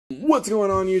What's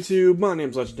going on, YouTube? My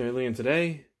name's Legendary, and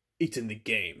today, it's in the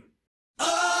game.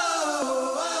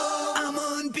 Oh, I'm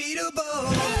unbeatable.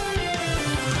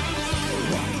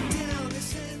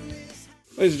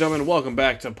 Ladies and gentlemen, welcome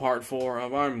back to part 4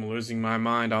 of I'm Losing My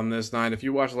Mind on This Night. If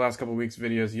you watched the last couple weeks'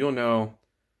 videos, you'll know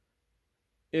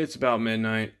it's about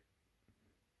midnight.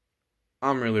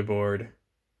 I'm really bored.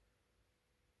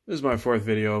 This is my 4th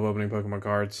video of opening Pokemon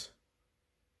cards.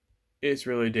 It's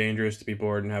really dangerous to be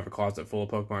bored and have a closet full of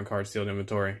Pokemon cards sealed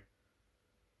inventory.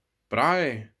 But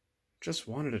I just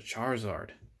wanted a Charizard.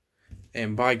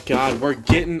 And by God, we're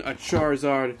getting a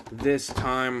Charizard this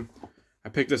time. I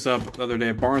picked this up the other day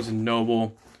at Barnes &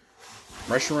 Noble.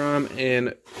 Reshiram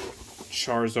and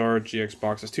Charizard GX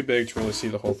box. It's too big to really see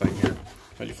the whole thing here.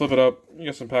 But you flip it up, you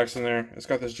get some packs in there. It's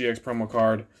got this GX promo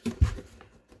card.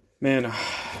 Man,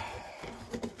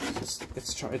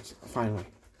 it's finally.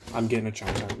 I'm getting a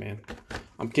Charizard, man.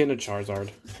 I'm getting a Charizard.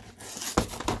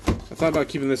 I thought about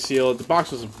keeping this sealed. The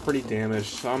box was pretty damaged,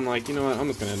 so I'm like, you know what? I'm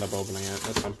just going to end up opening it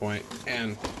at some point.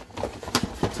 And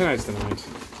tonight's the night.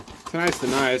 Tonight's the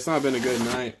night. It's not been a good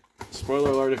night.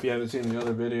 Spoiler alert if you haven't seen the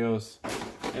other videos.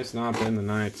 It's not been the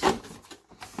night.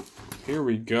 Here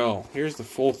we go. Here's the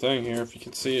full thing here. If you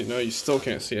can see it. No, you still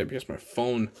can't see it because my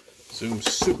phone zooms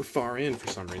super far in for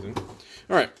some reason.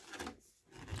 Alright.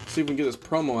 See if we can get this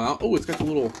promo out. Oh, it's got the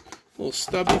little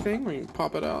stubby thing where you can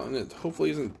pop it out and it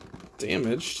hopefully isn't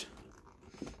damaged.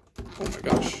 Oh my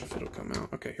gosh, if it'll come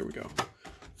out. Okay, here we go.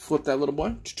 Flip that little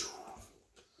boy.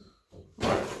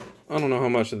 Alright. I don't know how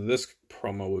much of this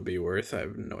promo would be worth. I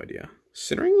have no idea.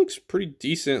 Centering looks pretty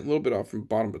decent. A little bit off from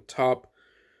bottom to top.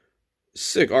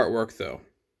 Sick artwork, though.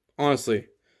 Honestly,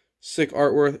 sick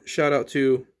artwork. Shout out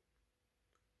to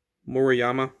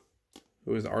Moriyama,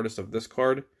 who is the artist of this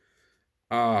card.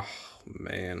 Ah,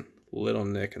 man. Little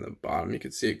nick in the bottom. You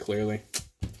can see it clearly.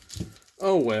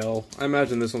 Oh, well. I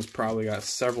imagine this one's probably got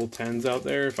several 10s out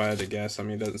there, if I had to guess. I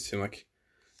mean, it doesn't seem like...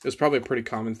 It was probably a pretty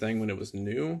common thing when it was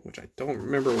new, which I don't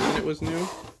remember when it was new.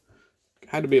 It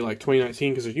had to be like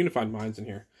 2019, because there's Unified Minds in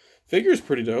here. Figure's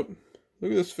pretty dope.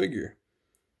 Look at this figure.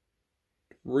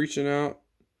 Reaching out.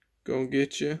 Gonna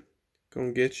get you.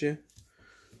 Gonna get you.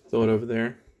 Throw it over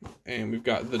there. And we've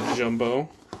got the Jumbo.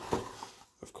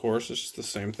 Of course, it's just the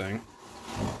same thing,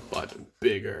 but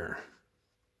bigger.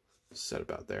 Set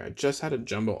about there. I just had a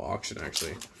Jumbo auction,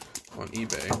 actually, on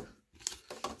eBay.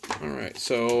 Alright,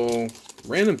 so,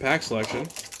 random pack selection,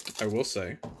 I will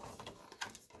say.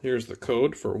 Here's the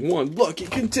code for one lucky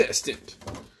contestant.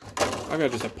 I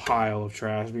got just a pile of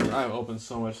trash, because I've opened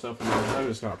so much stuff in there. I've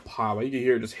just got a pile. You can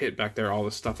hear it just hit back there, all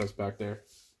the stuff that's back there.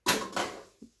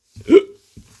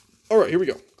 Alright, here we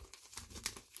go.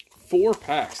 4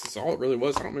 packs. That's all it really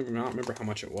was. I don't remember how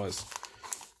much it was.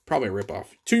 Probably a ripoff.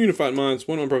 2 Unified Minds,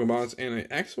 1 Broken Bonds, and an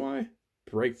XY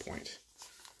Breakpoint.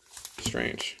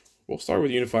 Strange. We'll start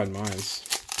with Unified Minds.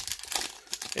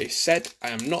 A set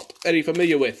I am not very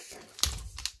familiar with.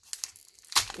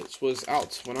 This was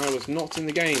out when I was not in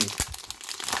the game.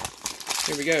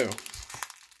 Here we go.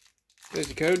 There's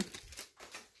your code.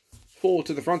 4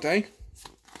 to the front, eh?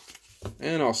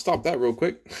 And I'll stop that real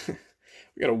quick.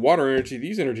 We got a water energy.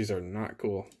 These energies are not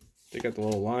cool. They got the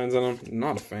little lines on them.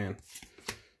 Not a fan.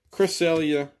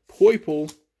 Cresselia,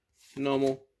 Poipole,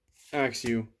 Numel,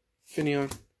 Axew,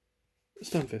 Finneon,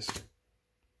 Stunfisk,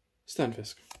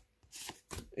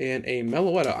 and a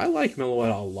Meloetta. I like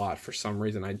Meloetta a lot for some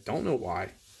reason. I don't know why.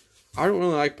 I don't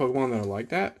really like Pokemon that are like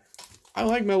that. I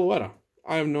like Meloetta.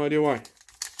 I have no idea why.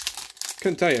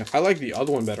 Couldn't tell you. I like the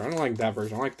other one better. I don't like that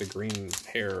version. I like the green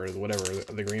hair or whatever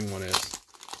the green one is.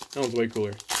 That one's way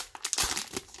cooler.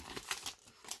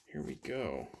 Here we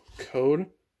go. Code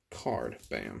card.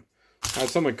 Bam. I had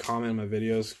someone comment in my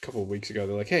videos a couple of weeks ago.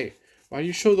 They're like, hey, why do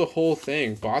you show the whole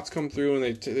thing? Bots come through and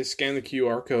they scan the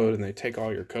QR code and they take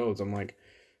all your codes. I'm like,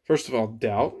 first of all,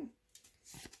 doubt.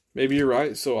 Maybe you're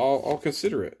right, so I'll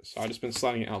consider it. So I've just been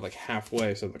sliding it out like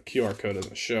halfway so the QR code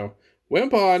doesn't show.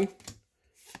 Wimpod!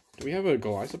 Do we have a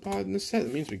Glycopod in this set?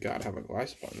 That means we gotta have a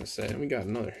Glycopod in this set. And we got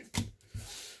another.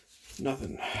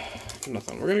 Nothing.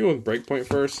 We're gonna go with Breakpoint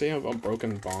first. See how about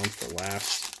Broken Bonds for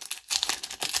last.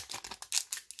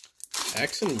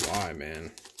 X and Y,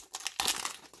 man.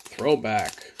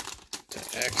 Throwback to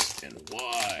X and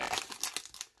Y.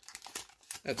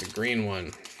 That's a green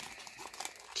one.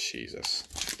 Jesus.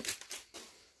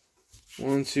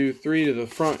 1, 2, 3 to the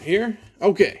front here.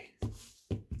 Okay.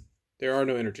 There are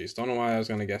no energies. Don't know why I was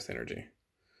gonna guess energy.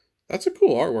 That's a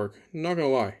cool artwork. Not gonna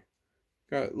lie.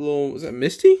 Got a little. Is that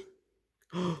Misty?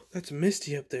 Oh, that's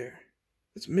Misty up there.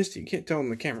 That's Misty. You can't tell in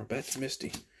the camera, but that's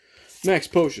Misty. Max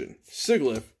Potion.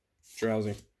 Sigilyph.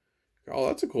 Drowsy. Oh,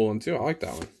 that's a cool one too. I like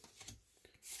that one.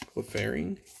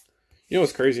 Clefairy. You know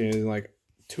what's crazy is in like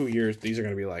 2 years, these are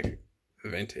going to be like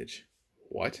vintage.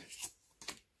 What?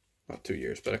 Not 2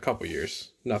 years, but a couple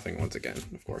years. Nothing once again,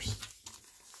 of course.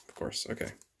 Of course, okay.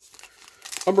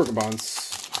 Unbroken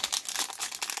bonds.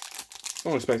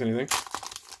 Don't expect anything.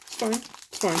 It's fine.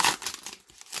 It's fine.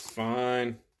 It's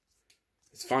fine.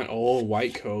 It's fine. Oh,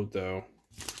 white code though.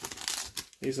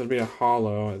 Needs to be a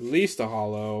hollow. At least a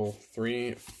hollow.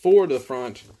 3, 4 to the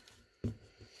front.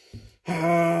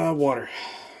 Water.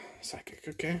 Psychic.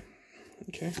 Okay.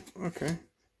 Okay. Okay.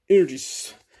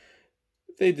 Energies.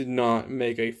 They did not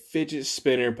make a fidget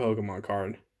spinner Pokemon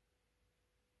card.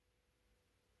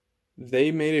 They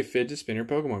made a fidget spinner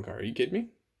Pokemon card. Are you kidding me?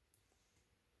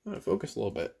 I'm gonna focus a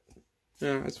little bit.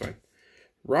 Yeah, that's fine.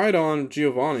 Ride on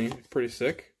Giovanni. Pretty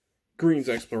sick. Green's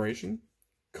Exploration.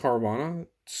 Carvana.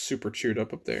 Super chewed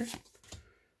up there.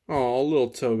 Oh, little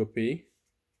Togepi.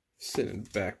 Sitting in the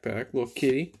backpack. Little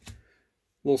kitty.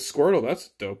 Little Squirtle. That's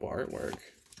dope artwork.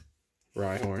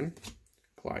 Rhyhorn.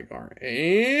 Gligar.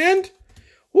 And...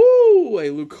 woo! A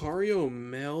Lucario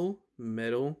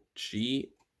Metal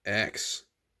GX.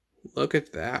 Look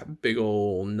at that big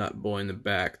old nut boy in the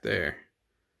back there.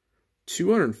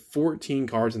 214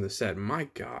 cards in the set. My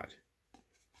God.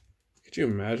 Could you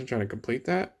imagine trying to complete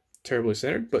that? Terribly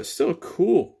centered, but still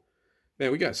cool.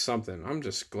 Man, we got something. I'm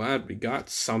just glad we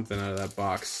got something out of that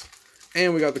box.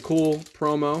 And we got the cool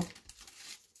promo.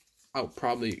 I'll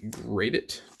probably grade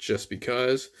it just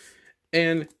because.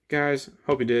 And guys,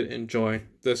 hope you did enjoy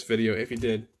this video. If you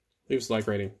did, leave us a like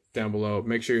rating down below.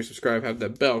 Make sure you subscribe, have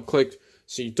that bell clicked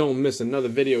so you don't miss another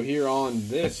video here on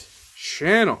this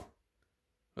channel.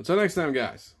 Until next time,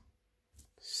 guys,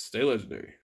 stay legendary.